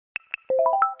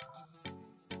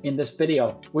In this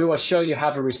video, we will show you how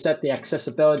to reset the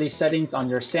accessibility settings on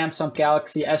your Samsung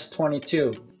Galaxy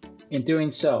S22. In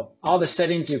doing so, all the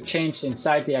settings you've changed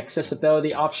inside the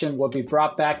accessibility option will be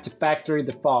brought back to factory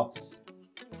defaults.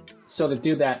 So to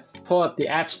do that, pull up the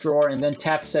apps drawer and then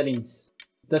tap Settings.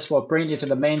 This will bring you to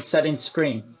the main settings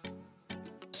screen.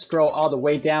 Scroll all the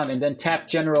way down and then tap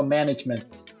General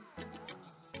Management.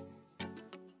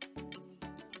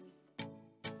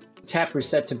 Tap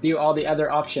Reset to view all the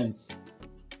other options.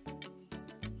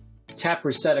 Tap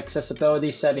Reset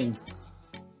Accessibility Settings.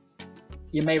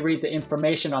 You may read the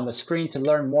information on the screen to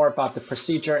learn more about the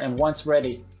procedure, and once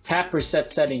ready, tap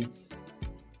Reset Settings.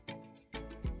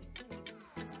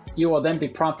 You will then be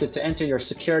prompted to enter your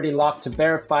security lock to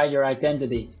verify your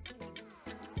identity.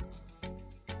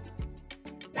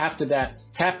 After that,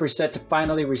 tap Reset to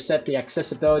finally reset the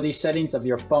accessibility settings of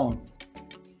your phone.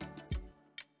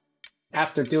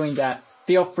 After doing that,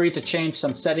 feel free to change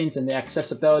some settings in the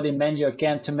accessibility menu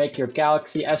again to make your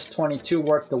Galaxy S22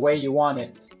 work the way you want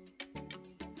it.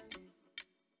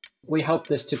 We hope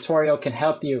this tutorial can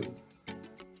help you.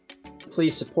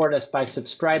 Please support us by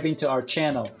subscribing to our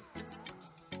channel.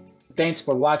 Thanks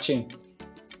for watching.